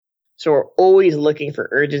So we're always looking for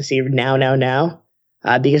urgency now,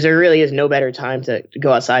 because there really is no better time to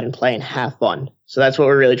go outside and play and have fun. So that's what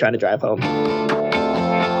we're really trying to drive home.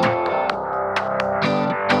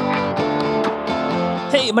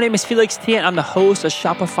 Hey, my name is Felix Tian. I'm the host of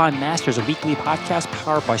Shopify Masters, a weekly podcast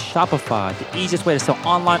powered by Shopify, the easiest way to sell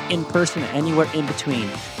online, in person, and anywhere in between.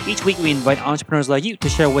 Each week, we invite entrepreneurs like you to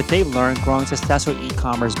share what they've learned growing successful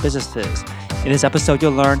e-commerce businesses. In this episode,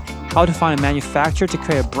 you'll learn how to find a manufacturer to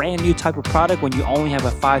create a brand new type of product when you only have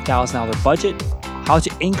a $5,000 budget, how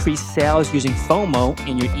to increase sales using FOMO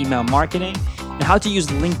in your email marketing, and how to use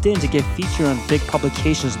LinkedIn to get featured on big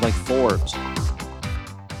publications like Forbes.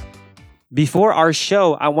 Before our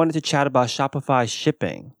show, I wanted to chat about Shopify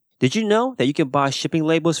shipping. Did you know that you can buy shipping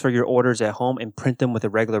labels for your orders at home and print them with a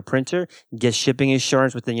regular printer, get shipping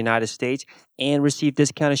insurance within the United States, and receive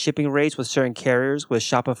discounted shipping rates with certain carriers with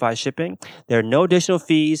Shopify shipping? There are no additional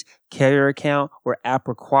fees, carrier account, or app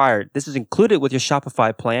required. This is included with your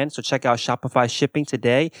Shopify plan, so check out Shopify shipping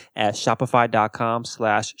today at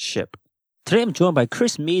shopify.com/ship. Today, I'm joined by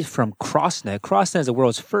Chris Meade from CrossNet. CrossNet is the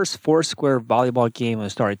world's first four-square volleyball game. It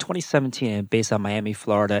started in 2017 and based on Miami,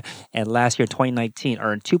 Florida. And last year, 2019,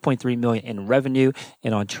 earned $2.3 million in revenue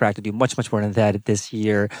and on track to do much, much more than that this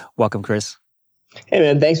year. Welcome, Chris. Hey,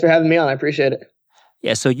 man. Thanks for having me on. I appreciate it.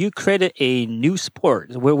 Yeah, so you created a new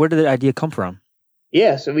sport. Where did the idea come from?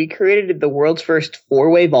 Yeah, so we created the world's first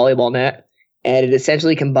four-way volleyball net, and it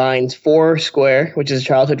essentially combines Foursquare, which is a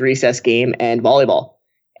childhood recess game, and volleyball.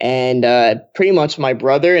 And pretty much my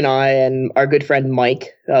brother and I and our good friend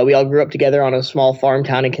Mike, we all grew up together on a small farm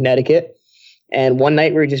town in Connecticut. And one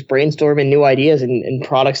night we were just brainstorming new ideas and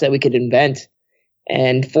products that we could invent.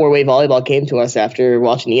 And four-way volleyball came to us after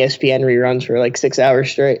watching ESPN reruns for like 6 hours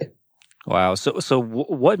straight. Wow. So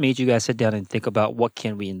what made you guys sit down and think about what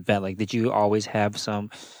can we invent? Like, did you always have some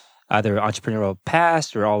either entrepreneurial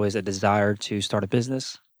past or always a desire to start a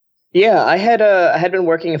business? Yeah, I had been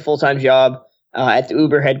working a full-time job at the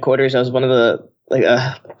Uber headquarters. I was one of the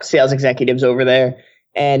sales executives over there.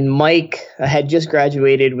 And Mike had just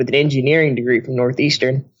graduated with an engineering degree from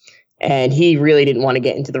Northeastern. And he really didn't want to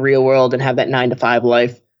get into the real world and have that 9-to-5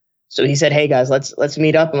 life. So he said, hey, guys, let's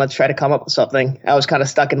meet up and let's try to come up with something. I was kind of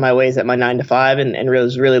stuck in my ways at my 9-to-5 and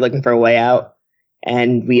was really looking for a way out.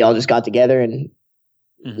 And we all just got together and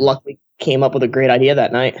luckily came up with a great idea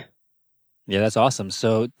that night. Yeah, that's awesome.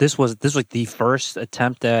 So this was the first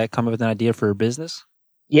attempt at coming up with an idea for a business?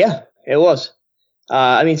 Yeah, it was. So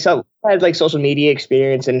I had like social media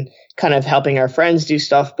experience and kind of helping our friends do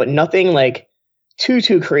stuff, but nothing like too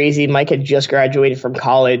crazy. Mike had just graduated from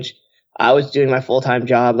college. I was doing my full-time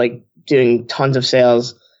job, like doing tons of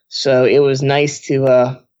sales. So it was nice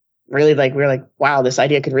to really we were like, wow, this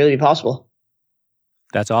idea could really be possible.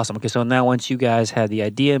 That's awesome. Okay, so now once you guys had the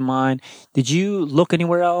idea in mind, did you look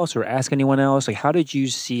anywhere else or ask anyone else? Like, how did you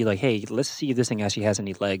see, like, hey, let's see if this thing actually has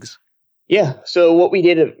any legs? Yeah, so what we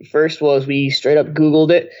did at first was we straight up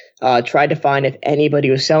Googled it, tried to find if anybody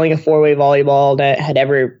was selling a four-way volleyball that had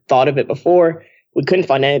ever thought of it before. We couldn't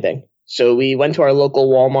find anything. So we went to our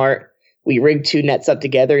local Walmart. We rigged 2 nets up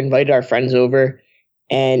together, invited our friends over,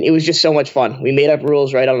 and it was just so much fun. We made up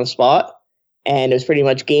rules right on the spot. And it was pretty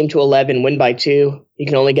much game to 11, win by 2. You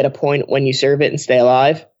can only get a point when you serve it and stay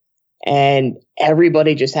alive. And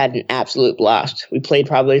everybody just had an absolute blast. We played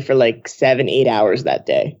probably for like 7-8 hours that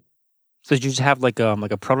day. So did you just have like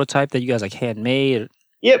a prototype that you guys like handmade?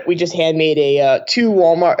 Yep, we just handmade two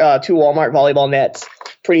Walmart volleyball nets,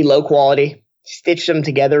 pretty low quality. Stitched them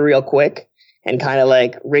together real quick and kind of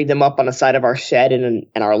like rigged them up on the side of our shed and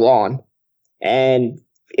our lawn. And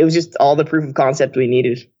it was just all the proof of concept we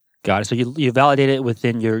needed. Got it. So you validated it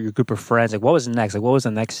within your group of friends. Like, what was next? Like, what was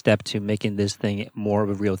the next step to making this thing more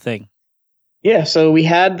of a real thing? Yeah, so we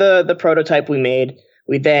had the prototype we made.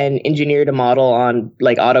 We then engineered a model on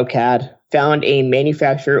like AutoCAD, found a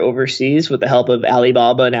manufacturer overseas with the help of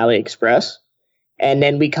Alibaba and AliExpress. And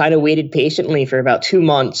then we kind of waited patiently for about 2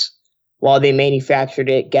 months while they manufactured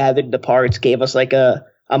it, gathered the parts, gave us like a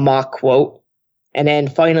mock quote. And then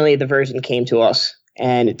finally the version came to us.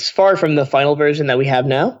 And it's far from the final version that we have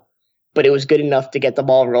now, but it was good enough to get the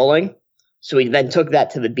ball rolling. So we then took that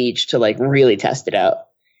to the beach to like really test it out.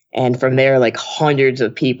 And from there, like hundreds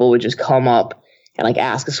of people would just come up and like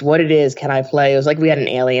ask us what it is. Can I play? It was like we had an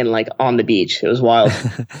alien like on the beach. It was wild.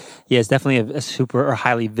 Yeah, it's definitely a super or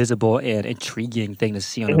highly visible and intriguing thing to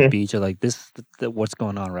see on a beach. Or like this, what's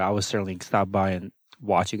going on, right? I would certainly stop by and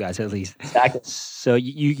watch you guys at least. Exactly. So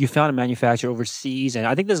you found a manufacturer overseas, and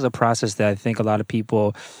I think this is a process that I think a lot of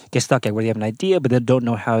people get stuck at, where they have an idea but they don't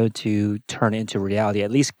know how to turn it into reality.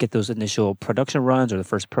 At least get those initial production runs or the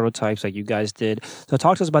first prototypes like you guys did. So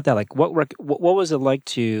talk to us about that. Like what was it like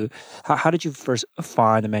to how did you first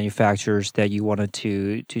find the manufacturers that you wanted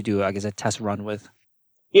to do, I guess, a test run with?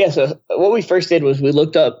 Yeah, so what we first did was we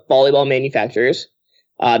looked up volleyball manufacturers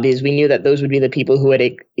because we knew that those would be the people who had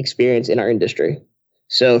experience in our industry.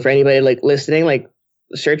 So for anybody like listening, like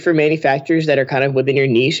search for manufacturers that are kind of within your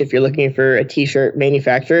niche. If you're looking for a t-shirt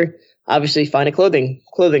manufacturer, obviously find a clothing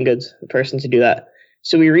goods person to do that.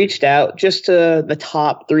 So we reached out just to the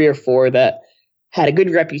top 3 or 4 that had a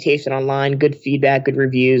good reputation online, good feedback, good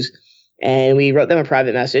reviews. And we wrote them a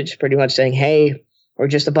private message pretty much saying, hey, we're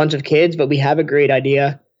just a bunch of kids, but we have a great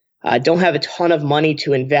idea. Don't have a ton of money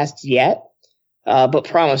to invest yet, but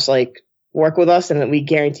promise, like, work with us and we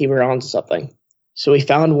guarantee we're onto something. So we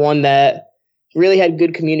found one that really had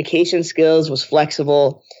good communication skills, was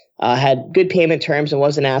flexible, had good payment terms, and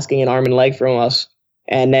wasn't asking an arm and leg from us.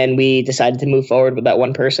 And then we decided to move forward with that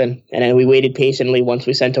one person. And then we waited patiently once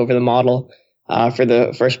we sent over the model for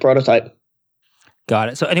the first prototype. Got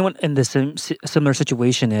it. So anyone in the similar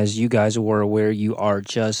situation as you guys were, where you are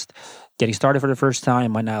just getting started for the first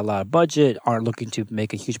time, might not have a lot of budget, aren't looking to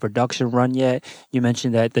make a huge production run yet. You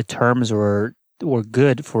mentioned that the terms were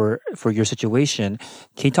good for your situation.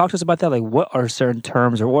 Can you talk to us about that? Like, what are certain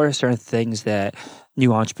terms or what are certain things that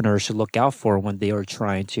new entrepreneurs should look out for when they are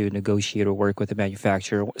trying to negotiate or work with a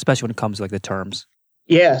manufacturer, especially when it comes to like the terms?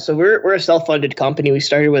 Yeah, so we're a self-funded company. We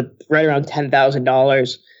started with right around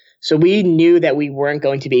 $10,000. So we knew that we weren't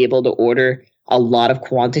going to be able to order a lot of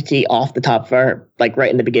quantity off the top of our, like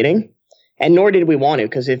right in the beginning. And nor did we want to,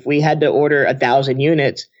 because if we had to order 1,000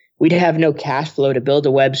 units, we'd have no cash flow to build a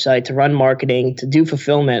website, to run marketing, to do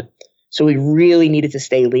fulfillment. So we really needed to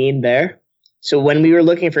stay lean there. So when we were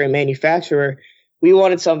looking for a manufacturer, we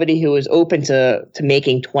wanted somebody who was open to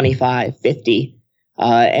making 25, 50,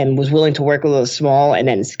 and was willing to work with a small and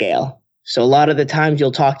then scale. So a lot of the times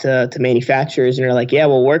you'll talk to manufacturers and they're like, yeah,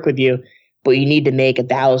 we'll work with you, but you need to make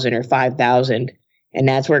 1,000 or 5,000. And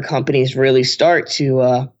that's where companies really start in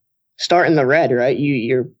the red, right?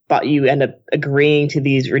 You end up agreeing to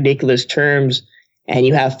these ridiculous terms and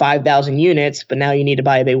you have 5,000 units, but now you need to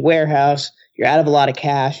buy a big warehouse. You're out of a lot of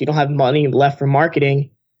cash. You don't have money left for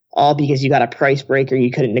marketing, all because you got a price breaker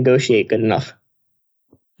you couldn't negotiate good enough.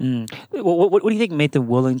 What do you think made them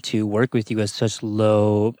willing to work with you at such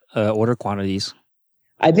low order quantities?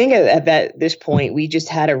 I think at this point, we just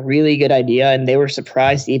had a really good idea and they were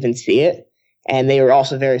surprised to even see it. And they were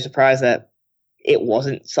also very surprised that it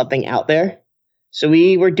wasn't something out there. So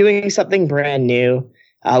we were doing something brand new.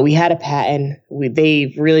 We had a patent.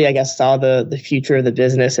 They really, I guess, saw the future of the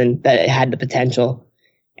business and that it had the potential.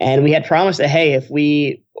 And we had promised that, hey, if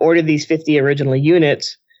we ordered these 50 original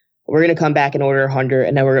units, we're going to come back and order 100,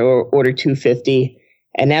 and then we're going to order 250.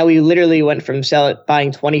 And now we literally went from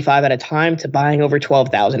buying 25 at a time to buying over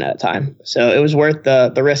 12,000 at a time. So it was worth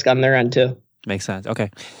the risk on their end too. Makes sense. Okay.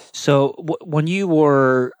 So when you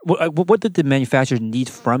were, what did the manufacturer need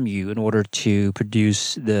from you in order to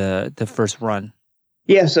produce the first run?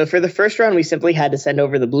 Yeah. So for the first run, we simply had to send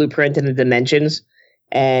over the blueprint and the dimensions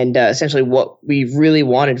and essentially what we really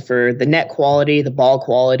wanted for the net quality, the ball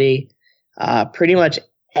quality, pretty much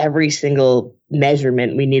every single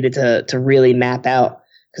measurement we needed to really map out.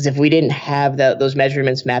 Because if we didn't have those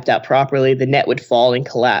measurements mapped out properly, the net would fall and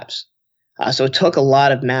collapse. So it took a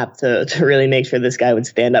lot of map to really make sure this guy would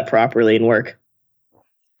stand up properly and work.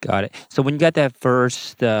 Got it. So when you got that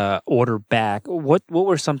first order back, what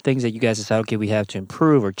were some things that you guys decided, okay, we have to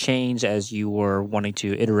improve or change as you were wanting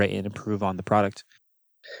to iterate and improve on the product?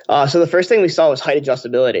 So the first thing we saw was height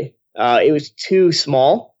adjustability. It was too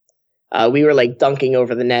small. We were like dunking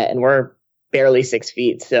over the net and we're barely 6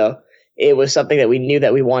 feet. So it was something that we knew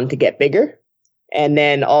that we wanted to get bigger. And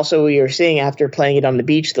then also we were seeing after playing it on the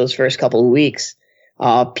beach those first couple of weeks,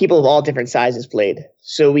 people of all different sizes played.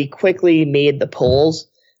 So we quickly made the poles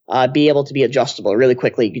be able to be adjustable really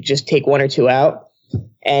quickly. You could just take 1 or 2 out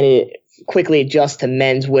and it quickly adjusts to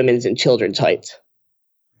men's, women's, and children's heights.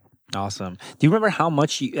 Awesome. Do you remember how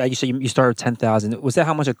much you said you started with 10,000? Was that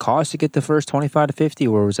how much it cost to get the first 25 to 50,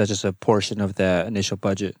 or was that just a portion of the initial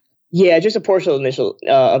budget? Yeah, just a portion of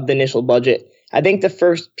the initial budget. I think the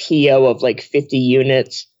first PO of like 50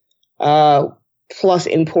 units plus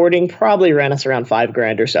importing probably ran us around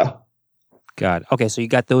 $5,000 or so. Got it. Okay, so you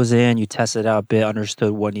got those in, you tested out a bit,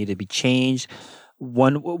 understood what needed to be changed.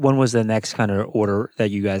 When was the next kind of order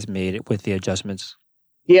that you guys made with the adjustments?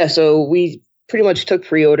 Yeah, so we pretty much took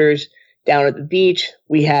pre-orders, down at the beach.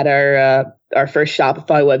 We had our first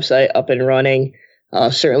Shopify website up and running.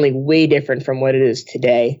 Certainly way different from what it is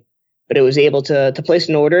today, but it was able to place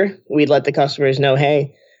an order. We'd let the customers know,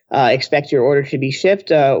 hey, expect your order to be shipped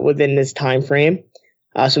within this time frame.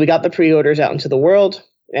 So we got the pre-orders out into the world,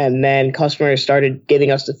 and then customers started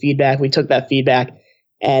giving us the feedback. We took that feedback,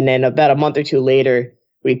 and then about a month or two later,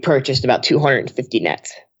 we purchased about 250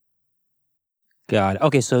 nets. God.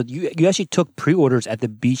 Okay, so you actually took pre-orders at the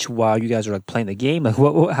beach while you guys were like playing the game. Like,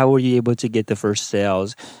 how were you able to get the first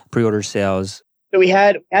sales, pre-order sales? So we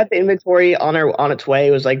had the inventory on its way.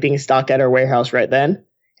 It was like being stocked at our warehouse right then,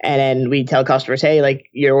 and then we'd tell customers, hey, like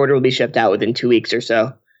your order will be shipped out within 2 weeks or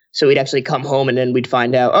so. So we'd actually come home and then we'd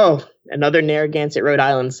find out, oh, another Narragansett, Rhode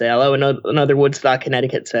Island sale. Oh, another Woodstock,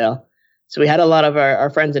 Connecticut sale. So we had a lot of our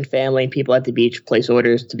friends and family and people at the beach place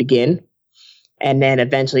orders to begin. And then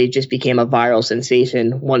eventually it just became a viral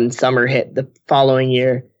sensation. One summer hit the following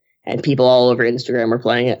year, and people all over Instagram were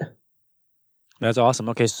playing it. That's awesome.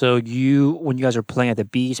 Okay, so when you guys are playing at the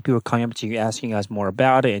beach, people were coming up to you asking you guys more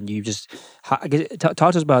about it, and you just talk to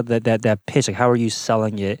us about that pitch. Like, how are you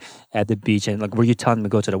selling it at the beach, and like, were you telling them to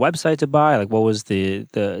go to the website to buy? Like, what was the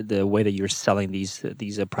way that you were selling these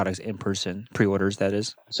products in person, pre-orders? That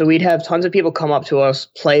is. So we'd have tons of people come up to us,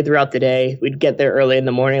 play throughout the day. We'd get there early in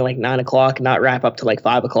the morning, like 9 o'clock, not wrap up to like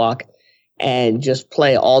 5 o'clock, and just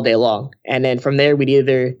play all day long. And then from there, we'd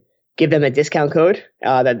either give them a discount code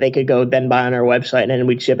that they could go then buy on our website, and then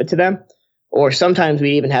we'd ship it to them. Or sometimes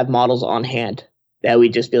we even have models on hand that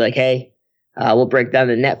we'd just be like, hey, we'll break down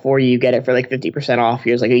the net for you. You get it for like 50% off.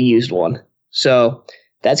 Here's like a used one. So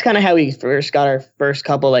that's kind of how we first got our first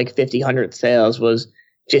couple like 100 sales, was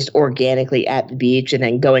just organically at the beach and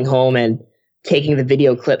then going home and taking the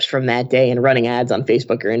video clips from that day and running ads on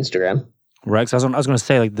Facebook or Instagram. Right. So I was going to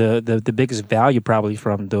say, like, the biggest value probably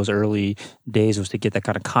from those early days was to get that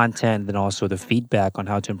kind of content, and then also the feedback on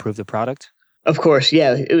how to improve the product. Of course.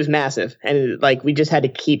 Yeah, it was massive. And like, we just had to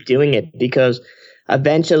keep doing it because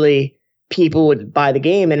eventually people would buy the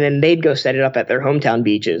game and then they'd go set it up at their hometown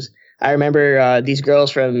beaches. I remember these girls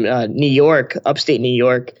from New York, upstate New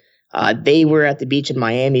York, they were at the beach in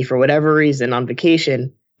Miami for whatever reason on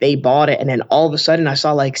vacation. They bought it. And then all of a sudden I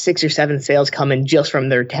saw like 6 or 7 sales come in just from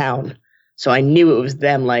their town. So I knew it was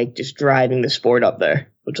them, like, just driving the sport up there,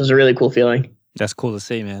 which was a really cool feeling. That's cool to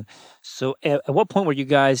see, man. So at what point were you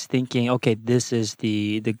guys thinking, okay, this is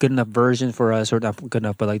the good enough version for us, or not good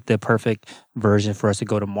enough, but like the perfect version for us to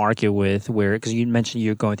go to market with? Where, because you mentioned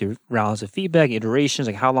you're going through rounds of feedback, iterations.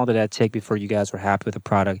 Like, how long did that take before you guys were happy with the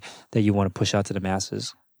product that you want to push out to the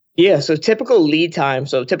masses? Yeah, so typical lead time,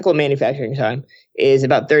 so typical manufacturing time is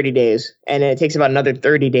about 30 days. And it takes about another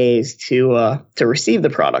 30 days to receive the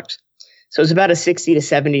product. So it's about a 60 to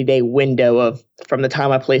 70 day window from the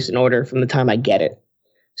time I place an order, from the time I get it.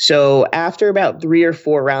 So after about 3 or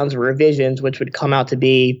 4 rounds of revisions, which would come out to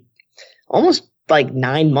be almost like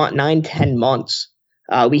 10 months,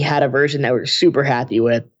 we had a version that we were super happy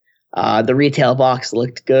with. The retail box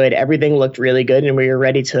looked good. Everything looked really good. And we were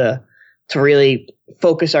ready to really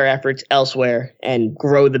focus our efforts elsewhere and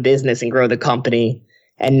grow the business and grow the company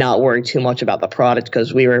and not worry too much about the product,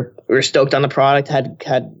 because we were stoked on the product,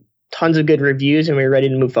 had tons of good reviews, and we were ready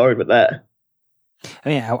to move forward with that. I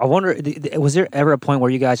mean, I wonder, was there ever a point where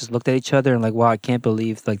you guys just looked at each other and like, wow, I can't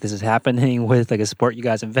believe like this is happening with like a sport you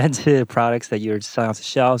guys invented, products that you're selling off the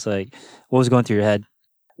shelves? Like, what was going through your head?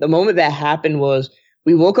 The moment that happened was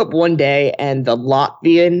we woke up one day and the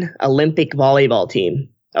Latvian Olympic volleyball team,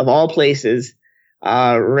 of all places,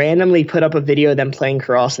 randomly put up a video of them playing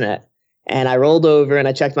CrossNet. And I rolled over and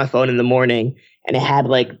I checked my phone in the morning, and it had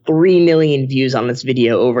like 3 million views on this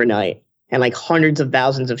video overnight and like hundreds of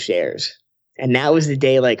thousands of shares. And that was the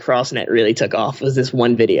day like CrossNet really took off, was this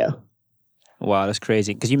one video. Wow, that's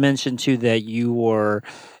crazy. Because you mentioned too that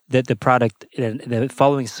the product the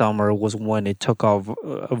following summer was when it took off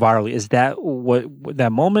virally. Is that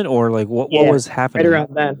that moment, or like what was happening? Right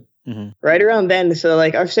around then. Mm-hmm. Right around then. So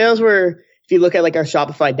like our sales were, if you look at like our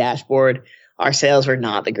Shopify dashboard, our sales were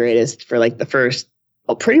not the greatest for like the first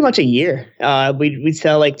pretty much a year. We'd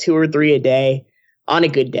sell like 2 or 3 a day on a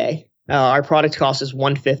good day. Our product cost is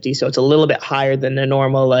 $150, so it's a little bit higher than the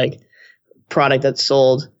normal like product that's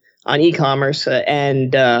sold on e-commerce. It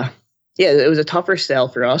was a tougher sale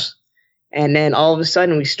for us. And then all of a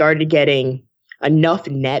sudden we started getting enough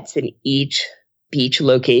nets in each beach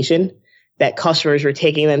location that customers were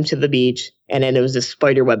taking them to the beach, and then it was the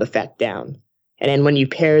spider web effect down. And then when you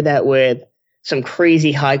pair that with some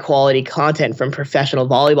crazy high quality content from professional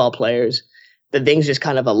volleyball players, the things just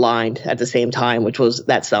kind of aligned at the same time, which was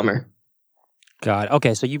that summer. God.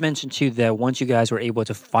 Okay. So you mentioned too that once you guys were able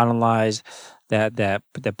to finalize that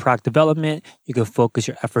product development. You can focus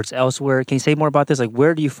your efforts elsewhere. Can you say more about this? Like,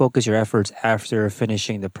 where do you focus your efforts after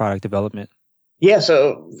finishing the product development? Yeah,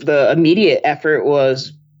 so the immediate effort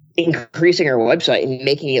was increasing our website and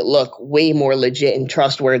making it look way more legit and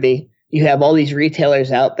trustworthy. You have all these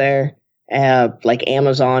retailers out there, like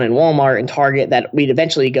Amazon and Walmart and Target, that we'd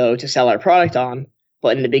eventually go to sell our product on.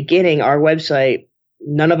 But in the beginning, our website,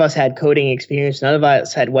 none of us had coding experience. None of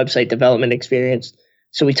us had website development experience.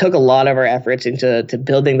 So we took a lot of our efforts into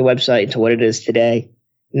building the website into what it is today,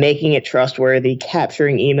 making it trustworthy,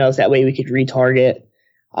 capturing emails. That way we could retarget.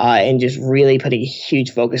 And just really putting a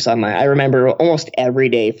huge focus on I remember almost every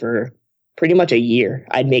day for pretty much a year,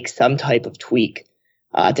 I'd make some type of tweak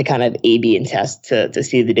to kind of A/B and test to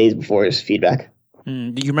see the days before his feedback.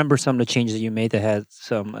 Do you remember some of the changes that you made that had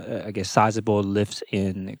some, I guess, sizable lifts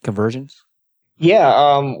in conversions?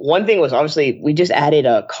 Yeah. One thing was obviously we just added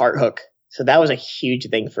a cart hook. So that was a huge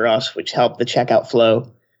thing for us, which helped the checkout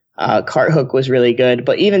flow. Cart hook was really good.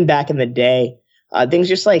 But even back in the day, things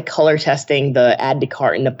just like color testing the add to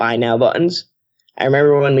cart and the buy now buttons. I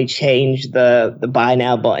remember when we changed the buy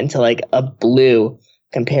now button to like a blue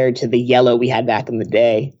compared to the yellow we had back in the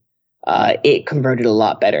day. It converted a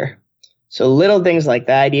lot better. So little things like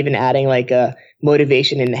that, even adding like a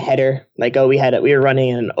motivation in the header. Like, we were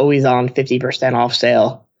running an always on 50% off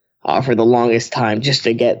sale for the longest time just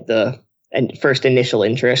to get the first initial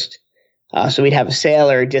interest. So we'd have a sale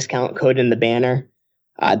or a discount code in the banner.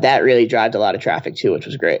 That really drives a lot of traffic too, which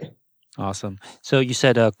was great. Awesome. So you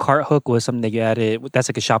said Cart Hook was something that you added. That's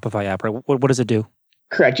like a Shopify app, right? What does it do?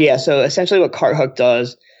 Correct. Yeah. So essentially what Cart Hook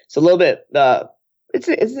does, it's a little bit, it's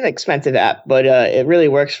an expensive app, but it really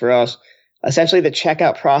works for us. Essentially the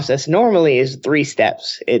checkout process normally is 3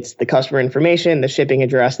 steps. It's the customer information, the shipping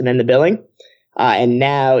address, and then the billing. And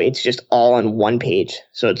now it's just all on one page.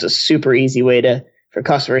 So it's a super easy way for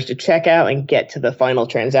customers to check out and get to the final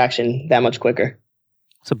transaction that much quicker.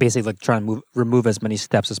 So basically, like trying to remove as many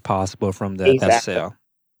steps as possible from that sale.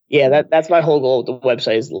 Yeah, that's my whole goal with the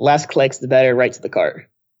website is less clicks, the better, right to the cart.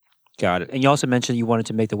 Got it. And you also mentioned you wanted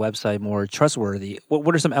to make the website more trustworthy.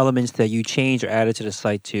 What are some elements that you changed or added to the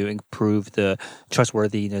site to improve the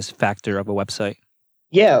trustworthiness factor of a website?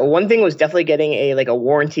 Yeah, one thing was definitely getting a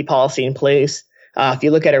warranty policy in place. If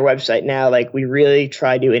you look at our website now, like we really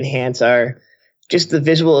try to enhance the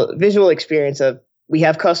visual experience of, we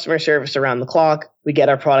have customer service around the clock. We get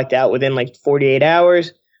our product out within like 48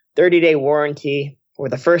 hours, 30-day warranty. We're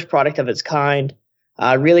the first product of its kind.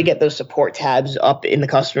 Really get those support tabs up in the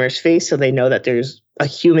customer's face so they know that there's a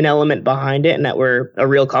human element behind it and that we're a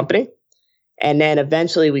real company. And then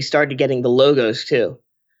eventually we started getting the logos too.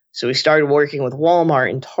 So we started working with Walmart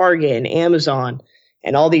and Target and Amazon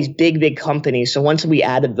and all these big companies. So once we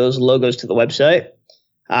added those logos to the website,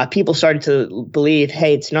 people started to believe,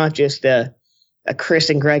 hey, it's not just a Chris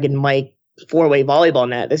and Greg and Mike 4-way volleyball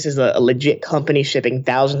net. This is a legit company shipping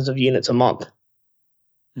thousands of units a month.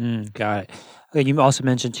 Got it. Okay, you also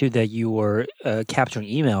mentioned too that you were capturing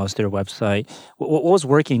emails through their website. What was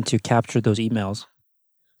working to capture those emails?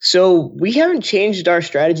 So we haven't changed our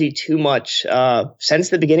strategy too much since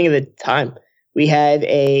the beginning of the time. We have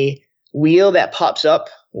a wheel that pops up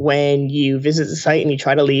when you visit the site and you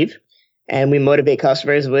try to leave. And we motivate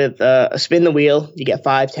customers with a spin the wheel. You get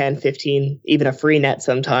 5, 10, 15, even a free net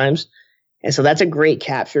sometimes. And so that's a great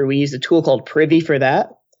capture. We use a tool called Privy for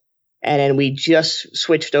that. And then we just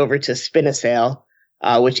switched over to Spin a Sale,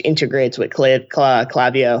 which integrates with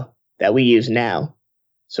Klaviyo that we use now.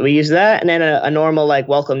 So we use that and then a normal like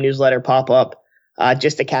welcome newsletter pop up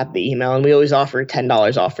just to cap the email. And we always offer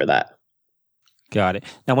 $10 off for that. Got it.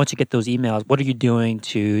 Now, once you get those emails, what are you doing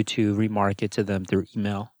to remarket to them through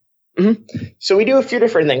email? Mm-hmm. So we do a few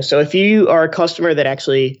different things. So if you are a customer that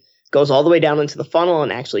actually goes all the way down into the funnel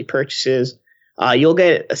and actually purchases, you'll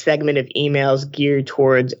get a segment of emails geared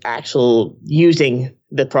towards actual using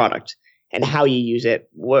the product and how you use it.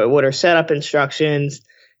 What are setup instructions,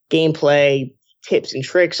 gameplay, tips and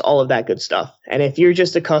tricks, all of that good stuff. And if you're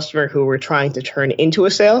just a customer who we're trying to turn into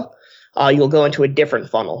a sale, you'll go into a different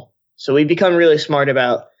funnel. So we've become really smart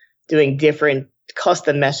about doing different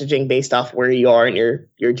custom messaging based off where you are in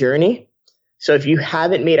your journey. So if you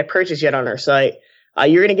haven't made a purchase yet on our site,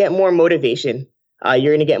 you're going to get more motivation.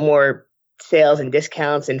 You're going to get more sales and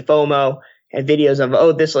discounts and FOMO and videos of,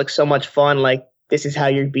 oh, this looks so much fun. Like this is how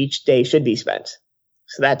your beach day should be spent.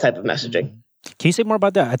 So that type of messaging. Can you say more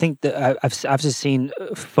about that? I think that I've just seen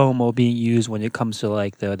FOMO being used when it comes to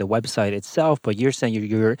like the website itself, but you're saying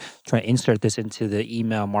you're trying to insert this into the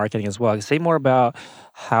email marketing as well. Say more about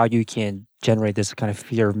how you can generate this kind of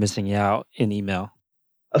fear of missing out in email.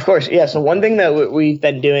 Of course, yeah. So one thing that we've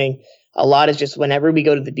been doing A lot is just whenever we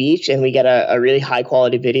go to the beach and we get a really high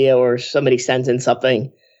quality video or somebody sends in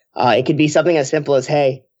something, it could be something as simple as,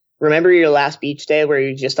 hey, remember your last beach day where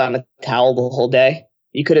you're just on a towel the whole day?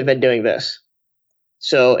 You could have been doing this.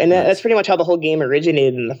 So, and that's pretty much how the whole game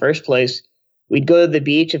originated in the first place. We'd go to the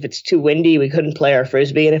beach. If it's too windy, we couldn't play our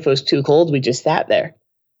frisbee. And if it was too cold, we just sat there.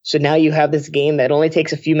 So now you have this game that only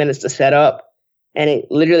takes a few minutes to set up, and it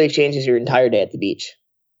literally changes your entire day at the beach.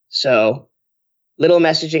 So little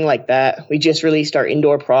messaging like that. We just released our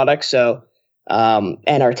indoor product. So, and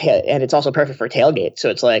it's also perfect for tailgate. So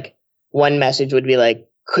it's like one message would be like,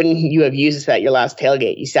 couldn't you have used this at your last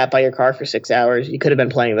tailgate? You sat by your car for 6 hours. You could have been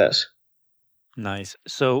playing this. Nice.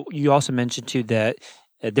 So you also mentioned too that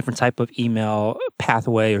a different type of email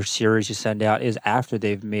pathway or series you send out is after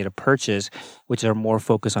they've made a purchase, which are more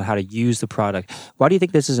focused on how to use the product. Why do you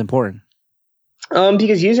think this is important?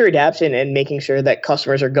 Because user adoption and making sure that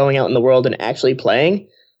customers are going out in the world and actually playing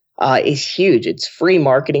is huge. It's free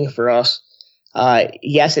marketing for us.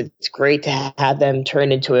 Yes, it's great to have them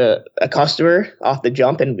turn into a customer off the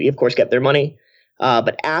jump, and we, of course, get their money.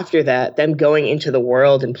 But after that, them going into the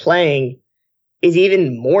world and playing is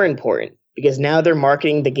even more important because now they're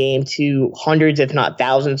marketing the game to hundreds, if not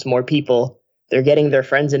thousands more people. They're getting their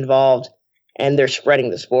friends involved, and they're spreading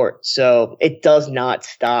the sport. So it does not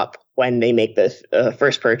stop when they make the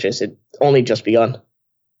first purchase. It's only just begun.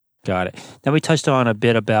 Got it. Now we touched on a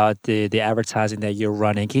bit about the advertising that you're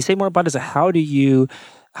running. Can you say more about this? How do you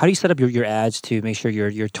set up your ads to make sure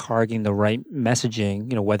you're targeting the right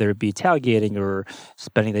messaging, whether it be tailgating or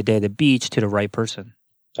spending the day at the beach, to the right person?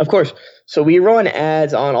 Of course. So we run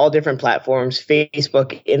ads on all different platforms: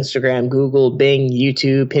 Facebook, Instagram, Google, Bing,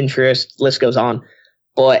 YouTube, Pinterest, list goes on.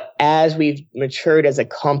 But as we've matured as a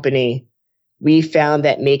company, we found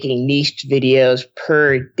that making niche videos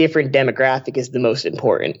per different demographic is the most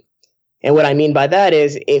important. And what I mean by that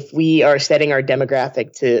is if we are setting our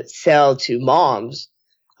demographic to sell to moms,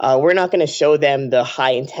 we're not going to show them the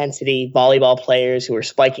high intensity volleyball players who are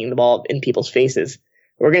spiking the ball in people's faces.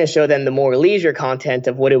 We're going to show them the more leisure content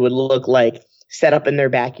of what it would look like set up in their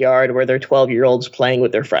backyard where they're 12-year-olds playing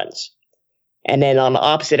with their friends. And then on the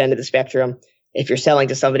opposite end of the spectrum, if you're selling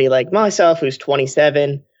to somebody like myself who's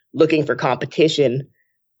 27, looking for competition,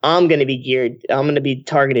 I'm going to be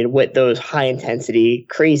targeted with those high intensity,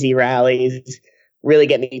 crazy rallies, really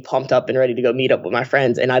get me pumped up and ready to go meet up with my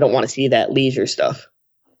friends. And I don't want to see that leisure stuff.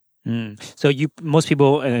 So most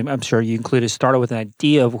people, and I'm sure you included, started with an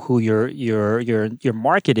idea of who your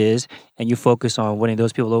market is, and you focus on winning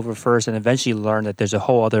those people over first, and eventually learn that there's a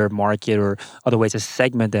whole other market or other ways to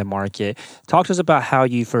segment that market. Talk to us about how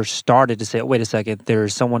you first started to say, oh, wait a second,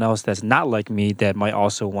 there's someone else that's not like me that might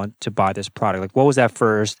also want to buy this product. Like, what was that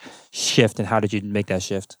first shift, and how did you make that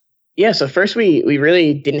shift? Yeah, so first we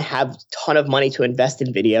really didn't have a ton of money to invest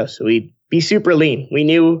in video, so we'd be super lean. We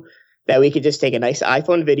knew that we could just take a nice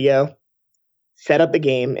iPhone video, set up the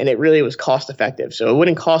game, and it really was cost effective. So it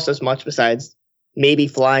wouldn't cost us much besides maybe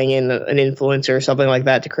flying in an influencer or something like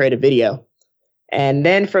that to create a video. And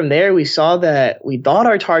then from there, we saw that we thought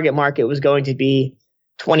our target market was going to be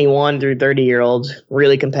 21 through 30-year-olds,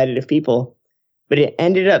 really competitive people. But it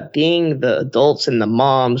ended up being the adults and the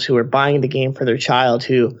moms who are buying the game for their child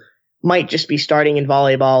who might just be starting in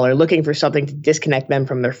volleyball or looking for something to disconnect them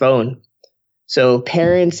from their phone. So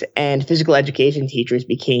parents and physical education teachers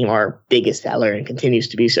became our biggest seller and continues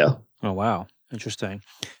to be so. Oh, wow. Interesting.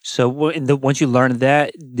 So once you learned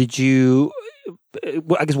that, I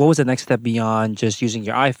guess, what was the next step beyond just using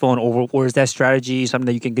your iPhone, or is that strategy something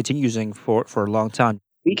that you can continue using for a long time?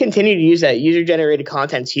 We continue to use that. User-generated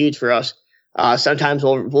content's huge for us. Sometimes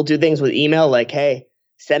we'll do things with email like, hey,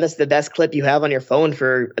 send us the best clip you have on your phone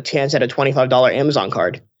for a chance at a $25 Amazon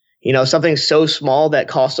card. Something so small that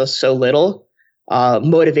costs us so little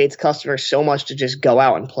motivates customers so much to just go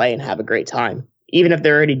out and play and have a great time. Even if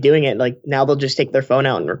they're already doing it, like now they'll just take their phone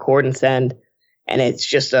out and record and send. And it's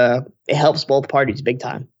just, it helps both parties big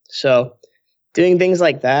time. So doing things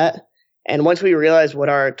like that. And once we realized what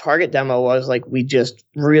our target demo was, like we just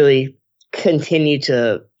really continue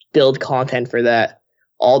to build content for that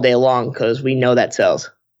all day long because we know that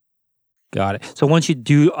sells. Got it. So once you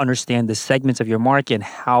do understand the segments of your market and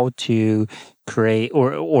how to create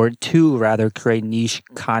or create niche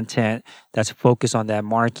content that's focused on that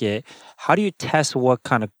market, how do you test what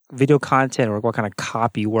kind of video content or what kind of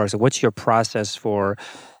copy works? What's your process for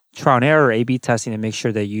trial and error, A/B testing, to make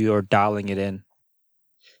sure that you are dialing it in?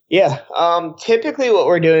 Yeah. Typically what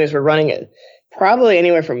we're doing is we're running it probably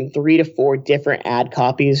anywhere from 3 to 4 different ad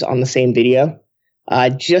copies on the same video.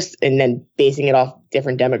 And then basing it off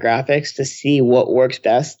different demographics to see what works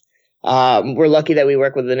best. We're lucky that we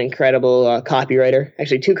work with an incredible copywriter,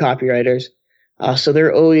 actually two copywriters. So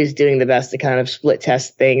they're always doing the best to kind of split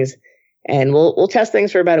test things. And we'll test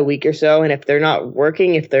things for about a week or so. And if they're not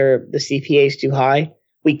working, if the CPA is too high,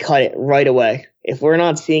 we cut it right away. If we're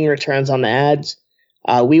not seeing returns on the ads,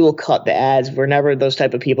 we will cut the ads. We're never those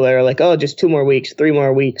type of people that are like, oh, just 2 more weeks, 3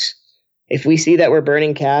 more weeks. If we see that we're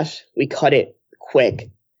burning cash, we cut it quick.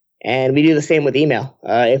 And we do the same with email.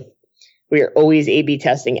 If we are always A/B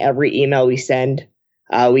testing every email we send,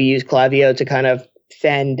 we use Klaviyo to kind of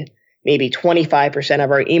send maybe 25%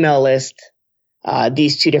 of our email list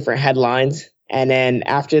these 2 different headlines. And then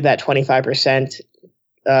after that 25%,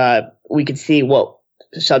 we could see what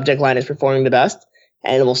subject line is performing the best.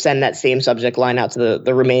 And we'll send that same subject line out to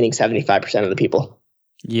the remaining 75% of the people.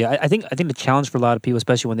 Yeah, I think the challenge for a lot of people,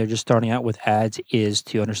 especially when they're just starting out with ads, is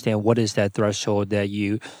to understand what is that threshold that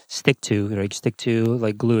you stick to, like stick to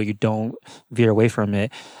like glue. You don't veer away from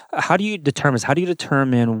it. How do you determine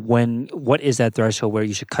what is that threshold where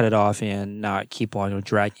you should cut it off and not keep on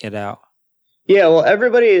dragging it out? Yeah, well,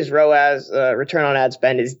 everybody's ROAS, return on ad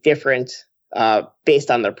spend, is different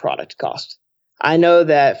based on their product cost. I know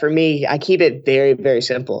that for me, I keep it very, very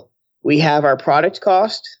simple. We have our product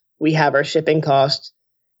cost, we have our shipping cost,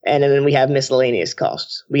 and then we have miscellaneous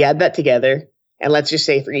costs. We add that together, and let's just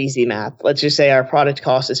say for easy math, let's just say our product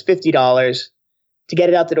cost is $50. To get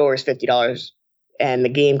it out the door is $50, and the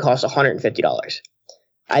game costs $150.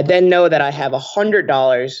 I then know that I have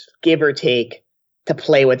 $100, give or take, to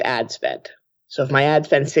play with ad spend. So if my ad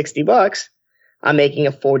spend's $60, I'm making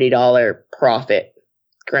a $40 profit.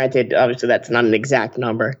 Granted, obviously that's not an exact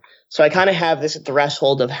number. So I kind of have this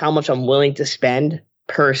threshold of how much I'm willing to spend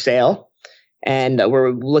per sale. And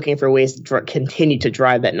we're looking for ways to continue to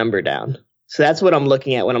drive that number down. So that's what I'm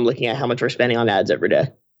looking at when I'm looking at how much we're spending on ads every day.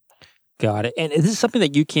 Got it. And is this something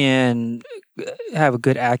that you can have a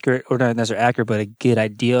good accurate, or not necessarily accurate, but a good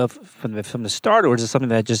idea of from the start? Or is it something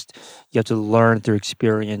that just you have to learn through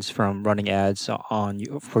experience from running ads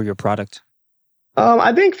for your product?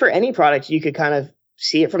 I think for any product, you could kind of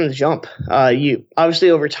see it from the jump. You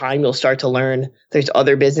obviously over time, you'll start to learn there's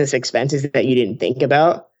other business expenses that you didn't think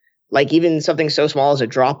about. Like even something so small as a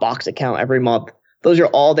Dropbox account every month. Those are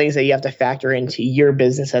all things that you have to factor into your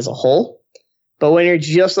business as a whole. But when you're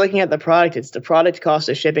just looking at the product, it's the product cost,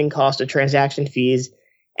 the shipping cost, the transaction fees,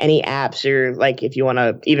 any apps, or like if you want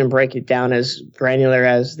to even break it down as granular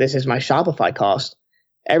as this is my Shopify cost,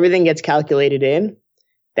 everything gets calculated in.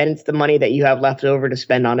 Then it's the money that you have left over to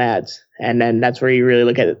spend on ads. And then that's where you really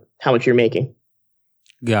look at how much you're making.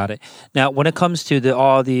 Got it. Now, when it comes to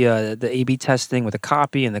all the A/B testing with the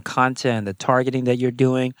copy and the content and the targeting that you're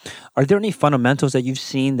doing, are there any fundamentals that you've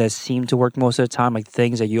seen that seem to work most of the time, like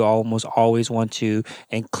things that you almost always want to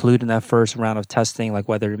include in that first round of testing, like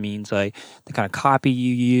whether it means like the kind of copy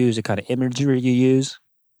you use, the kind of imagery you use?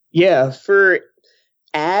 Yeah, for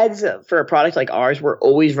ads for a product like ours, we're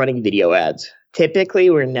always running video ads.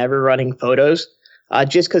 Typically, we're never running photos.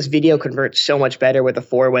 Just because video converts so much better with a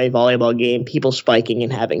 4-way volleyball game, people spiking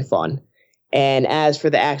and having fun. And as for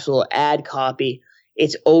the actual ad copy,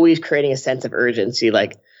 it's always creating a sense of urgency.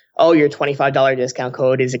 Like, oh, your $25 discount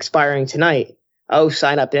code is expiring tonight. Oh,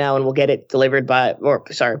 sign up now and we'll get it delivered buy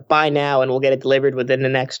now and we'll get it delivered within the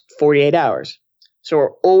next 48 hours. So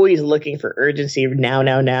we're always looking for urgency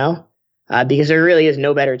now, because there really is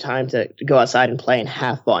no better time to go outside and play and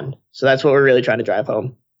have fun. So that's what we're really trying to drive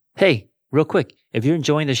home. Hey, real quick, if you're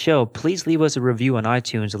enjoying the show, please leave us a review on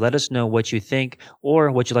iTunes to let us know what you think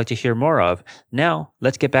or what you'd like to hear more of. Now,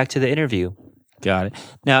 let's get back to the interview. Got it.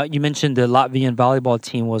 Now, you mentioned the Latvian volleyball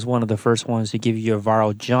team was one of the first ones to give you a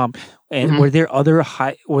viral jump. And were there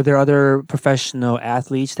other professional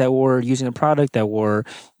athletes that were using the product that were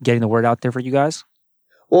getting the word out there for you guys?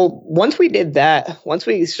 Well, once we did that, once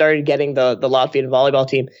we started getting the Latvian volleyball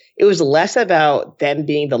team, it was less about them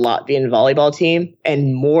being the Latvian volleyball team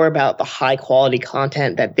and more about the high quality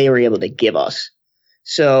content that they were able to give us.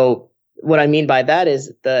 So what I mean by that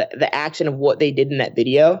is the action of what they did in that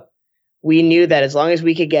video. We knew that as long as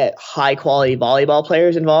we could get high quality volleyball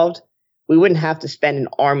players involved, we wouldn't have to spend an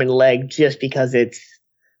arm and leg just because it's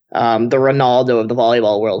the Ronaldo of the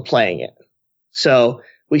volleyball world playing it. So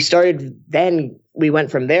we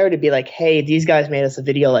went from there to be like, hey, these guys made us a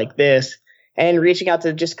video like this, and reaching out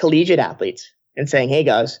to just collegiate athletes and saying, hey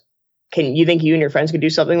guys, you think you and your friends could do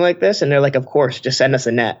something like this? And they're like, of course, just send us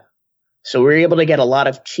a net. So we were able to get a lot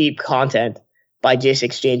of cheap content by just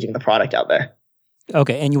exchanging the product out there.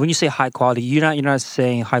 Okay, and when you say high quality, you're not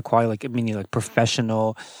saying high quality like meaning like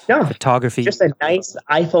professional photography. Just a nice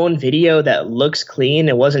iPhone video that looks clean.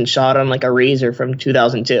 It wasn't shot on like a Razr from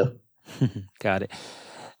 2002. Got it.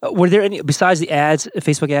 Were there any, besides the ads,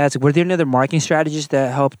 Facebook ads, were there any other marketing strategies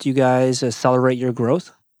that helped you guys accelerate your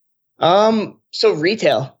growth? So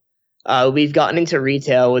retail. We've gotten into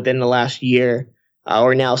retail within the last year.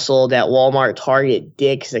 We're now sold at Walmart, Target,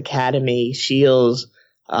 Dick's, Academy, Scheels,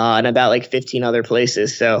 and about like 15 other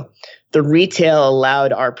places. So the retail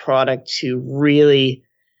allowed our product to really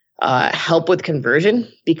help with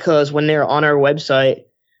conversion, because when they're on our website,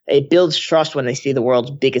 it builds trust when they see the world's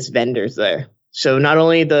biggest vendors there. So not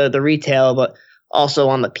only the retail, but also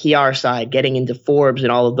on the PR side, getting into Forbes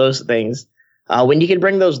and all of those things. When you can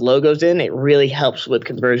bring those logos in, it really helps with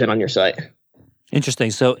conversion on your site.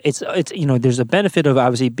 Interesting. So it's there's a benefit of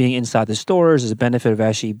obviously being inside the stores. There's a benefit of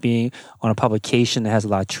actually being on a publication that has a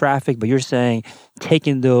lot of traffic. But you're saying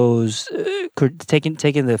taking those, taking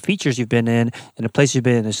the features you've been in and the places you've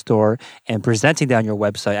been in the store and presenting that on your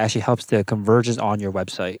website actually helps the conversions on your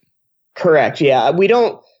website. Correct. Yeah. We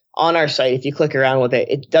don't, on our site, if you click around with it,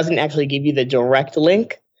 it doesn't actually give you the direct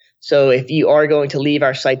link. So if you are going to leave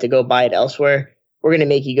our site to go buy it elsewhere, we're going to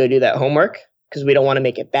make you go do that homework, because we don't want to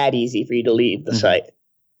make it that easy for you to leave the site.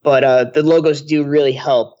 But the logos do really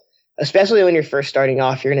help, especially when you're first starting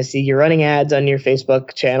off. You're going to see you're running ads on your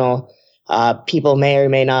Facebook channel. People may or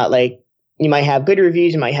may not you might have good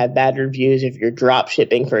reviews, you might have bad reviews. If you're drop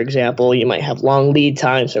shipping, for example, you might have long lead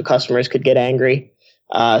times, so customers could get angry.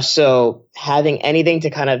 So having anything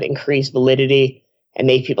to kind of increase validity and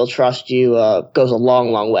make people trust you goes a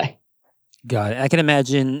long, long way. Got it. I can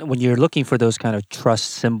imagine when you're looking for those kind of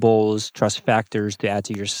trust symbols, trust factors to add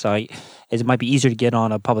to your site, it might be easier to get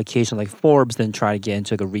on a publication like Forbes than try to get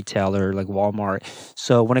into like a retailer like Walmart.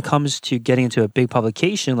 So when it comes to getting into a big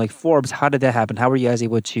publication like Forbes, how did that happen? How were you guys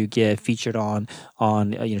able to get featured on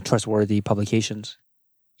trustworthy publications?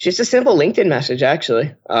 Just a simple LinkedIn message,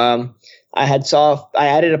 actually. I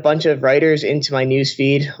added a bunch of writers into my news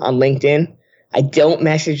feed on LinkedIn. I don't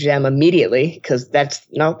message them immediately, because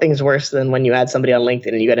nothing's worse than when you add somebody on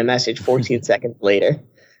LinkedIn and you get a message 14 seconds later.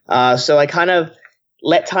 So I kind of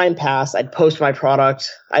let time pass. I'd post my product.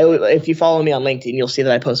 If you follow me on LinkedIn, you'll see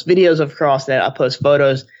that I post videos of CrossNet. I post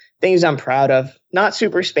photos, things I'm proud of, not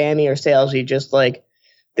super spammy or salesy, just like,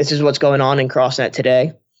 this is what's going on in CrossNet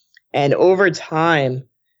today. And over time,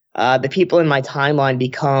 the people in my timeline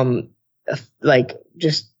become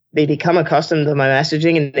they become accustomed to my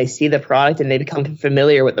messaging, and they see the product and they become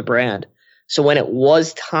familiar with the brand. So when it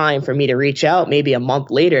was time for me to reach out, maybe a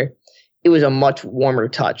month later, it was a much warmer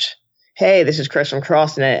touch. Hey, this is Chris from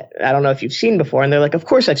CrossNet. I don't know if you've seen before. And they're like, of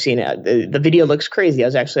course I've seen it. The video looks crazy. I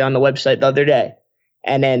was actually on the website the other day.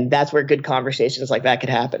 And then that's where good conversations like that could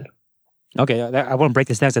happen. Okay, I want to break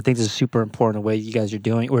this down, because I think this is super important the way you guys are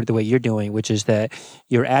doing, or the way you're doing, which is that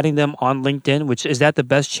you're adding them on LinkedIn. Which is that the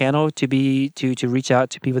best channel to reach out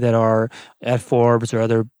to people that are at Forbes or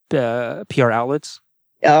other PR outlets?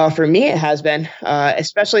 For me, it has been,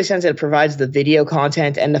 especially since it provides the video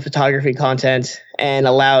content and the photography content and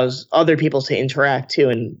allows other people to interact too,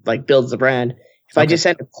 and builds the brand. If I just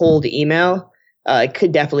send a cold email, it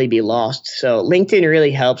could definitely be lost. So LinkedIn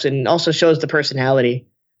really helps, and also shows the personality.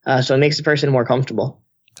 So it makes the person more comfortable.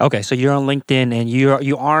 Okay, so you're on LinkedIn and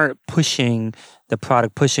you aren't pushing the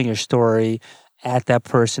product, pushing your story at that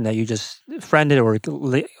person that you just friended or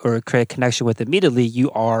create a connection with immediately. You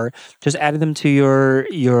are just adding them to your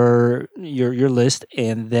list,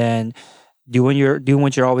 and then doing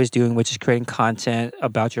what you're always doing, which is creating content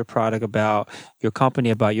about your product, about your company,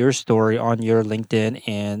 about your story on your LinkedIn.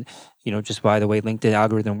 And just by the way LinkedIn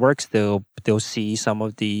algorithm works, they'll see some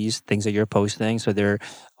of these things that you're posting. So they're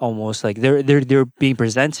almost like they're being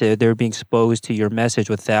presented, they're being exposed to your message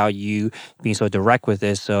without you being so direct with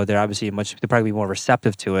it. So they're probably more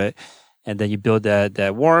receptive to it. And then you build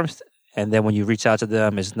that warmth. And then when you reach out to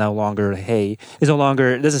them, it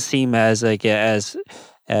doesn't seem as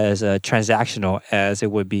transactional as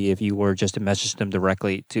it would be if you were just to message them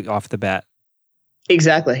directly off the bat.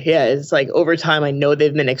 Exactly. Yeah. It's like over time, I know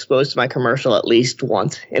they've been exposed to my commercial at least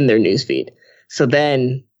once in their newsfeed. So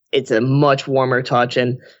then it's a much warmer touch,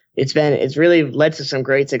 and it's really led to some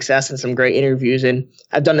great success and some great interviews. And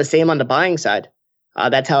I've done the same on the buying side.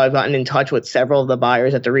 That's how I've gotten in touch with several of the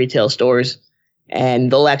buyers at the retail stores,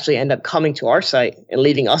 and they'll actually end up coming to our site and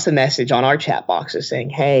leaving us a message on our chat boxes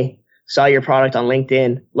saying, hey, saw your product on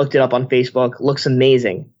LinkedIn, looked it up on Facebook, looks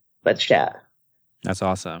amazing. Let's chat. That's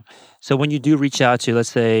awesome. So when you do reach out to,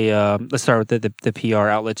 let's say, let's start with the PR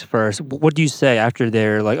outlets first. What do you say after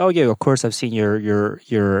they're like, oh yeah, of course I've seen your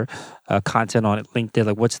content on LinkedIn.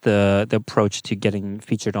 Like, what's the approach to getting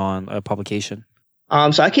featured on a publication?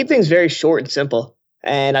 So I keep things very short and simple,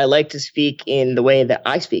 and I like to speak in the way that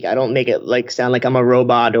I speak. I don't make it sound like I'm a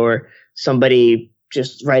robot or somebody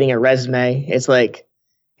just writing a resume. It's like,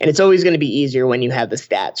 And it's always going to be easier when you have the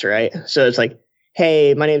stats, right? So it's like,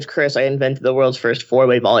 hey, my name's Chris. I invented the world's first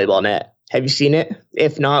 4-way volleyball net. Have you seen it?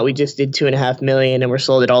 If not, we just did 2.5 million and we're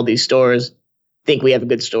sold at all these stores. Think we have a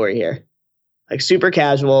good story here. Like super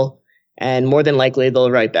casual, and more than likely they'll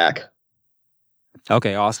write back.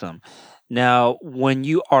 Okay, awesome. Now, when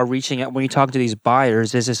you are reaching out, when you talk to these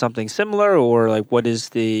buyers, is it something similar, or like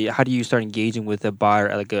how do you start engaging with a buyer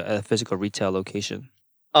at like a physical retail location?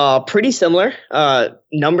 Pretty similar.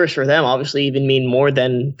 Numbers for them obviously even mean more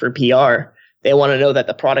than for PR. They want to know that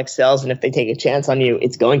the product sells, and if they take a chance on you,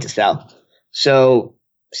 it's going to sell. So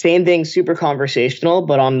same thing, super conversational,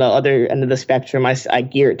 but on the other end of the spectrum, I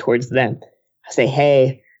gear it towards them. I say,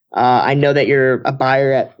 hey, I know that you're a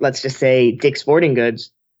buyer at, let's just say, Dick's Sporting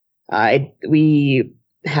Goods. We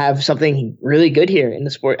have something really good here in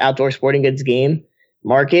the outdoor sporting goods game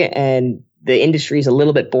market, and the industry is a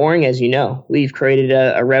little bit boring, as you know. We've created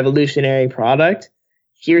a revolutionary product.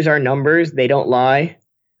 Here's our numbers. They don't lie.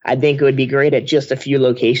 I think it would be great at just a few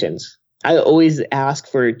locations. I always ask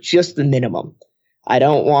for just the minimum. I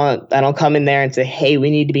don't come in there and say, hey,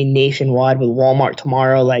 we need to be nationwide with Walmart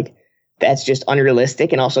tomorrow. Like, that's just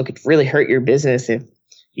unrealistic, and also could really hurt your business if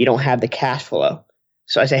you don't have the cash flow.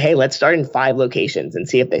 So I say, hey, let's start in 5 locations and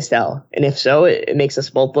see if they sell. And if so, it makes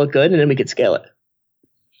us both look good, and then we could scale it.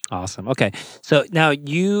 Awesome. Okay. So now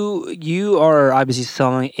you are obviously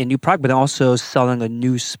selling a new product, but also selling a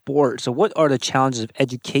new sport. So what are the challenges of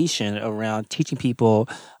education around teaching people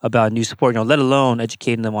about a new sport, let alone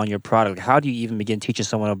educating them on your product? How do you even begin teaching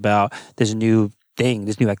someone about this new thing,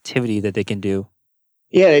 this new activity that they can do?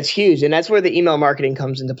 Yeah, it's huge. And that's where the email marketing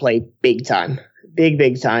comes into play big time,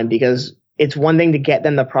 big time, because it's one thing to get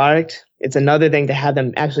them the product. It's another thing to have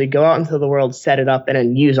them actually go out into the world, set it up, and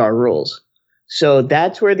then use our rules. So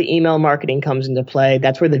that's where the email marketing comes into play.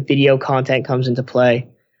 That's where the video content comes into play.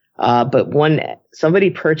 But when somebody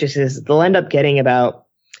purchases, they'll end up getting about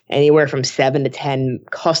anywhere from 7 to 10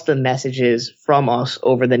 custom messages from us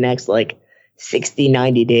over the next 60,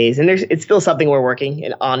 90 days. And it's still something we're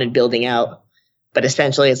working on and building out. But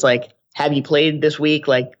essentially it's like, have you played this week?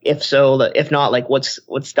 If so, if not, what's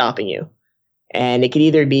stopping you? And it could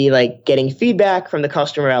either be getting feedback from the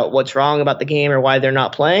customer about what's wrong about the game or why they're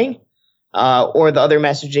not playing. Or the other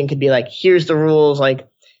messaging could be here's the rules,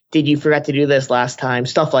 did you forget to do this last time?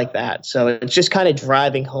 Stuff like that. So it's just kind of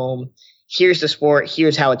driving home, here's the sport,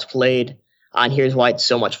 here's how it's played, and here's why it's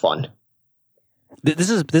so much fun. This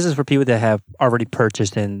is for people that have already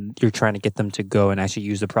purchased and you're trying to get them to go and actually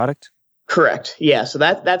use the product? Correct. Yeah. So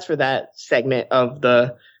that's for that segment of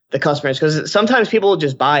the customers, because sometimes people will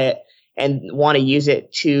just buy it and want to use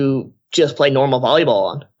it to just play normal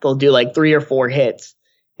volleyball on. They'll do 3 or 4 hits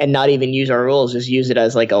and not even use our rules, just use it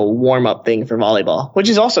as a warm-up thing for volleyball, which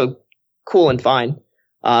is also cool and fine.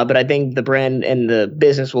 But I think the brand and the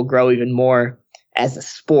business will grow even more as the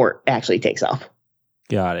sport actually takes off.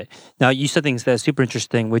 Got it. Now, you said things that's super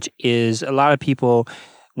interesting, which is a lot of people,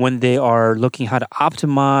 when they are looking how to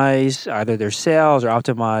optimize either their sales or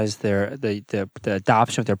optimize the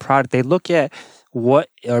adoption of their product, they look at what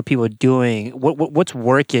are people doing, what's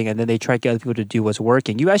working, and then they try to get other people to do what's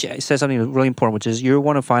working. You actually said something really important, which is you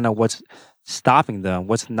want to find out what's stopping them,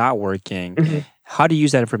 what's not working. Mm-hmm. How do you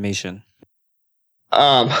use that information?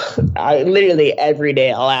 I literally every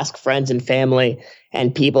day I'll ask friends and family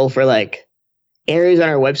and people for areas on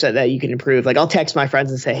our website that you can improve. I'll text my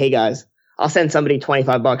friends and say, hey guys, I'll send somebody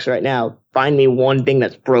 $25 right now. Find me one thing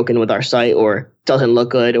that's broken with our site or doesn't look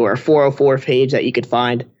good, or a 404 page that you could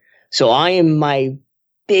find. So I am my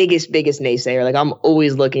biggest naysayer. I'm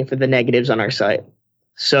always looking for the negatives on our site.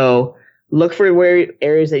 So look for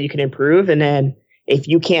areas that you can improve. And then if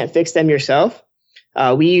you can't fix them yourself,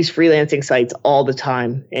 we use freelancing sites all the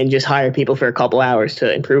time and just hire people for a couple hours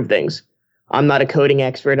to improve things. I'm not a coding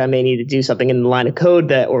expert. I may need to do something in the line of code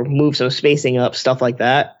or move some spacing up, stuff like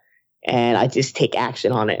that. And I just take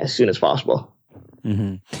action on it as soon as possible.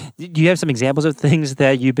 Mm-hmm. Do you have some examples of things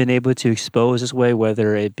that you've been able to expose this way,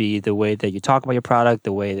 whether it be the way that you talk about your product,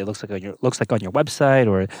 the way it looks like on your website,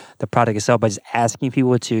 or the product itself, by just asking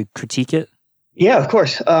people to critique it? Yeah, of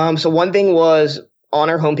course. So one thing was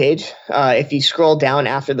on our homepage, if you scroll down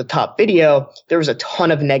after the top video, there was a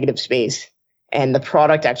ton of negative space, and the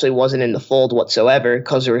product actually wasn't in the fold whatsoever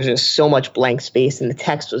because there was just so much blank space and the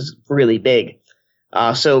text was really big.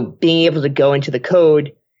 So being able to go into the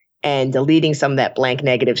code and deleting some of that blank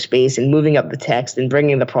negative space and moving up the text and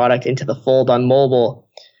bringing the product into the fold on mobile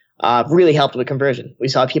really helped with conversion. We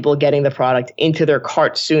saw people getting the product into their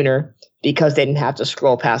cart sooner because they didn't have to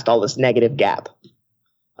scroll past all this negative gap.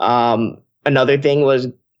 Another thing was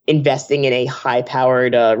investing in a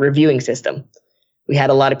high-powered reviewing system. we had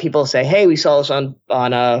a lot of people say, hey, we saw this on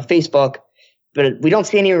Facebook, but we don't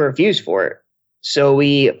see any reviews for it. So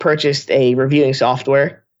we purchased a reviewing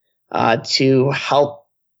software to help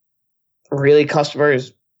really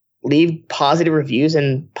customers leave positive reviews,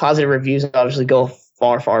 and positive reviews obviously go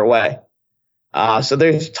far, far away. So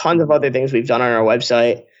there's tons of other things we've done on our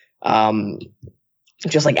website,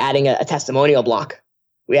 just like adding a testimonial block.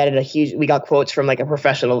 We got quotes from like a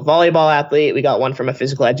professional volleyball athlete. We got one from a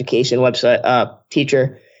physical education website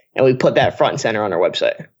teacher, and we put that front and center on our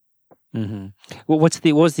website. Mm-hmm. Well, what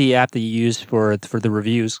was the app that you used for the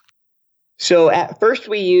reviews? So at first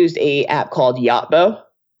we used a app called Yotbo,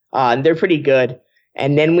 and they're pretty good.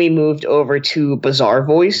 And then we moved over to Bazaar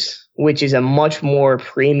Voice, which is a much more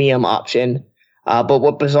premium option. But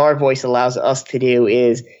what Bazaar Voice allows us to do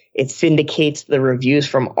is it syndicates the reviews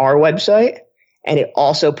from our website, and it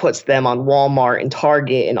also puts them on Walmart and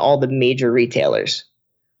Target and all the major retailers.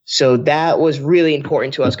 So that was really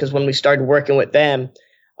important to us, because when we started working with them,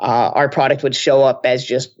 our product would show up as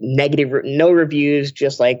just negative, no reviews,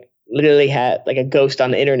 just like literally had like a ghost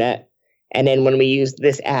on the internet. And then when we used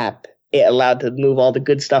this app, it allowed to move all the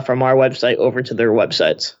good stuff from our website over to their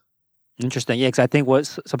websites. Interesting. Yeah, because I think what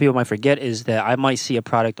some people might forget is that I might see a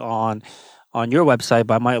product on your website,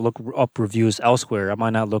 but I might look up reviews elsewhere. I might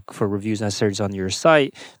not look for reviews necessarily on your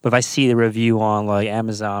site, but if I see the review on like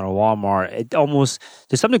Amazon or Walmart, it almost,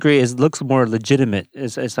 to some degree, it looks more legitimate in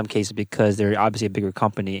some cases, because they're obviously a bigger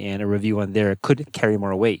company, and a review on there could carry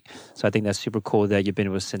more weight. So I think that's super cool that you've been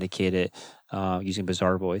able to syndicate it using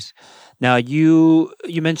Bazaar Voice. Now, you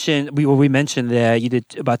mentioned, we mentioned that you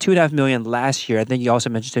did about $2.5 million last year. I think you also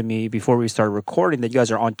mentioned to me before we started recording that you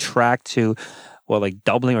guys are on track to, well, like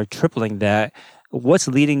doubling or tripling that. What's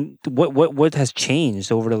leading? What has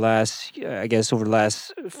changed over the last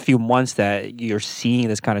few months that you're seeing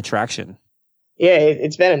this kind of traction? Yeah,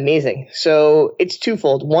 it's been amazing. So it's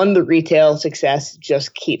twofold. One, the retail success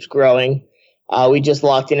just keeps growing. We just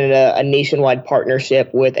locked in a nationwide partnership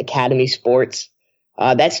with Academy Sports.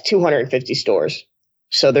 That's 250 stores.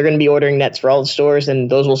 So they're going to be ordering nets for all the stores, and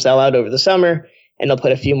those will sell out over the summer, and they'll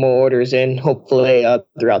put a few more orders in, hopefully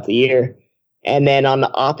throughout the year. And then on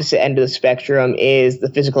the opposite end of the spectrum is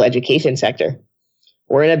the physical education sector.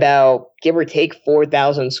 We're in about, give or take,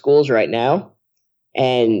 4,000 schools right now,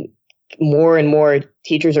 and more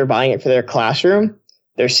teachers are buying it for their classroom.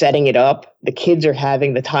 They're setting it up. The kids are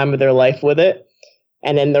having the time of their life with it,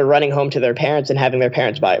 and then they're running home to their parents and having their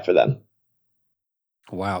parents buy it for them.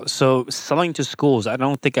 Wow. So selling to schools, I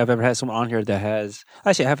don't think I've ever had someone on here that has,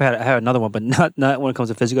 actually I have had another one, but not when it comes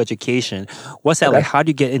to physical education. What's that like? How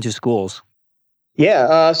do you get into schools?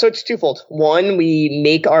 Yeah, so it's twofold. One, we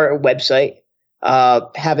make our website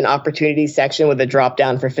have an opportunity section with a drop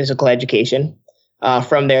down for physical education.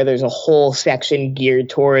 From there, there's a whole section geared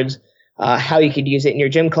towards how you could use it in your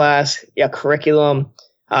gym class, your curriculum,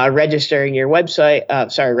 registering your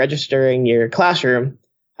registering your classroom.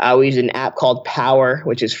 We use an app called Power,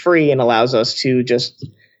 which is free and allows us to just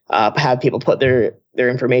have people put their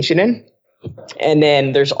information in. And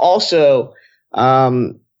then there's also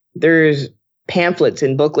there's pamphlets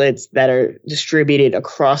and booklets that are distributed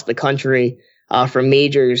across the country from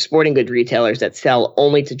major sporting goods retailers that sell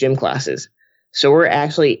only to gym classes. So we're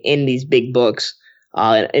actually in these big books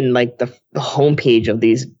in like the homepage of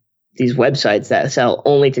these websites that sell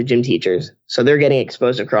only to gym teachers. So they're getting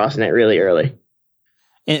exposed across net really early.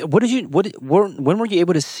 And when were you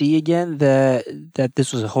able to see again that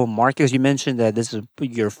this was a whole market? Because you mentioned that this is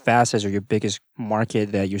your fastest or your biggest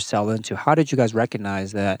market that you're selling to. How did you guys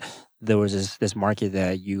recognize that there was this market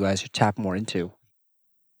that you guys should tap more into?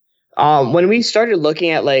 When we started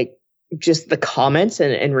looking at like just the comments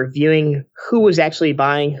and reviewing who was actually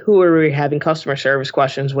buying, who were we having customer service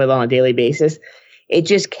questions with on a daily basis, it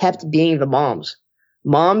just kept being the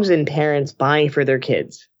moms and parents buying for their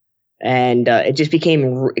kids. And it just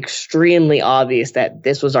became extremely obvious that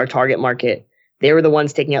this was our target market. They were the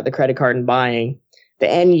ones taking out the credit card and buying. The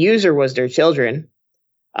end user was their children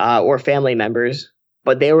or family members,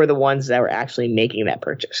 but they were the ones that were actually making that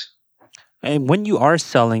purchase. And when you are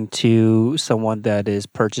selling to someone that is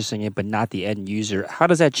purchasing it but not the end user, how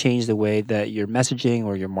does that change the way that your messaging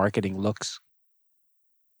or your marketing looks?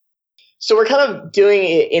 So we're kind of doing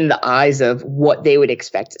it in the eyes of what they would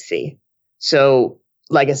expect to see. So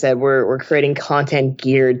like I said, we're creating content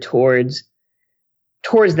geared towards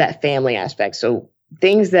that family aspect. So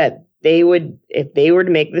things that they would, if they were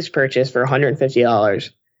to make this purchase for $150,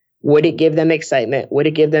 would it give them excitement? Would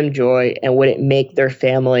it give them joy? And would it make their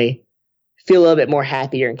family feel a little bit more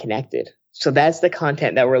happier and connected? So that's the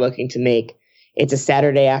content that we're looking to make. It's a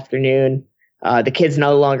Saturday afternoon. The kid's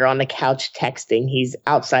no longer on the couch texting. He's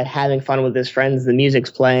outside having fun with his friends. The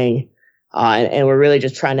music's playing. And we're really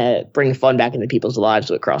just trying to bring fun back into people's lives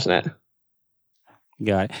with CrossNet.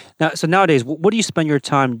 Got it. So nowadays, what do you spend your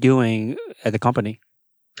time doing at the company?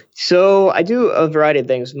 So I do a variety of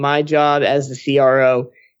things. My job as the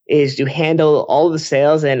CRO is to handle all of the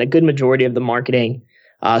sales and a good majority of the marketing.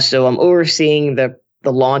 So I'm overseeing the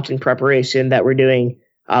launch and preparation that we're doing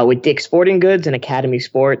with Dick's Sporting Goods and Academy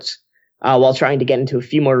Sports, while trying to get into a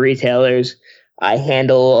few more retailers. I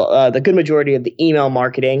handle the good majority of the email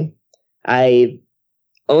marketing. I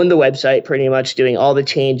own the website, pretty much doing all the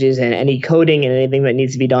changes and any coding and anything that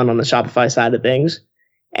needs to be done on the Shopify side of things.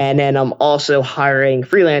 And then I'm also hiring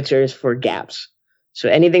freelancers for gaps. So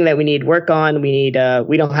anything that we need work on, we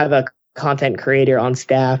don't have a content creator on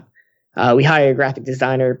staff. We hire a graphic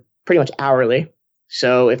designer pretty much hourly.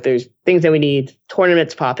 So if there's things that we need,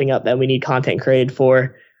 tournaments popping up that we need content created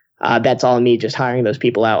for, that's all me, just hiring those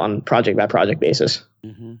people out on project by project basis.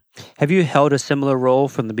 Mm-hmm. Have you held a similar role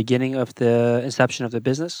from the beginning of the inception of the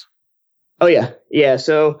business? Oh, yeah. Yeah.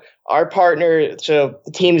 So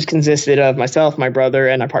the teams consisted of myself, my brother,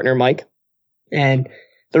 and our partner, Mike. And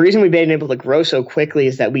the reason we've been able to grow so quickly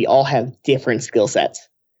is that we all have different skill sets.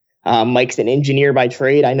 Mike's an engineer by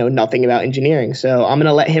trade. I know nothing about engineering, so I'm going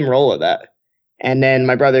to let him roll with that. And then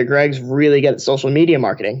my brother, Greg's really good at social media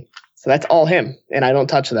marketing. So that's all him, and I don't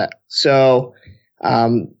touch that. So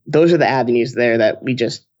those are the avenues there that we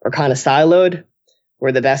just are kind of siloed.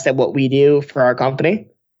 We're the best at what we do for our company,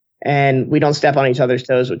 and we don't step on each other's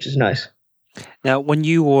toes, which is nice. Now,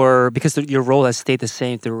 because your role has stayed the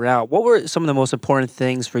same throughout, what were some of the most important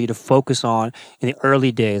things for you to focus on in the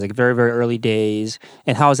early days, like very, very early days,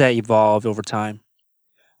 and how has that evolved over time?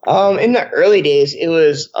 In the early days, it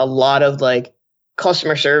was a lot of like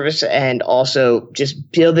customer service and also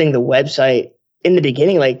just building the website. In the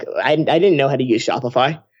beginning, like I didn't know how to use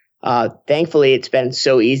Shopify. Thankfully, it's been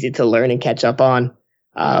so easy to learn and catch up on.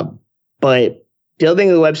 But building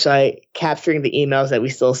the website, capturing the emails that we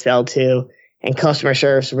still sell to, and customer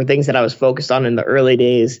service were things that I was focused on in the early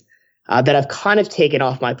days that I've kind of taken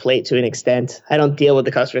off my plate to an extent. I don't deal with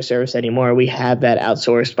the customer service anymore. We have that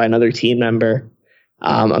outsourced by another team member.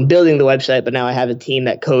 I'm building the website, but now I have a team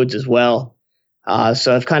that codes as well.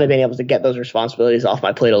 So I've kind of been able to get those responsibilities off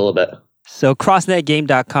my plate a little bit. So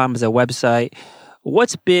CrossNetGame.com is a website.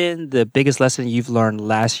 What's been the biggest lesson you've learned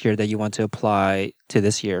last year that you want to apply to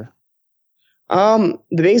this year? The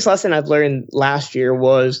biggest lesson I've learned last year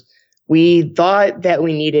was we thought that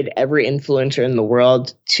we needed every influencer in the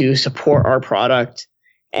world to support our product.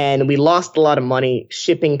 And we lost a lot of money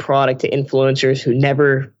shipping product to influencers who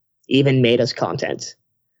never even made us content.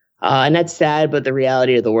 And that's sad, but the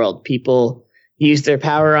reality of the world. People use their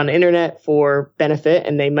power on the internet for benefit,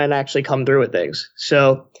 and they might actually come through with things.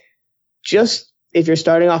 So just if you're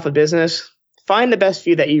starting off a business, find the best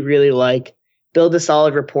few that you really like, build a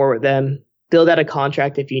solid rapport with them, build out a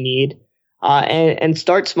contract if you need, and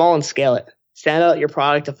start small and scale it. Send out your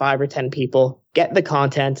product to 5 or 10 people, get the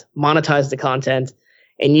content, monetize the content,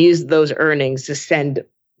 and use those earnings to send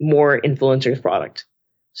more influencers product.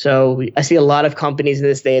 So I see a lot of companies in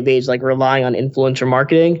this day of age like relying on influencer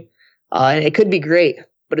marketing. And it could be great,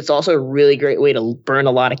 but it's also a really great way to burn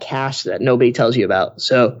a lot of cash that nobody tells you about.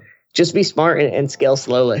 So just be smart and scale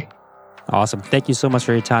slowly. Awesome. Thank you so much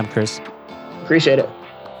for your time, Chris. Appreciate it.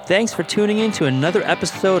 Thanks for tuning in to another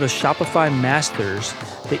episode of Shopify Masters,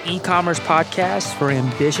 the e-commerce podcast for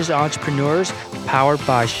ambitious entrepreneurs powered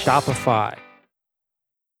by Shopify.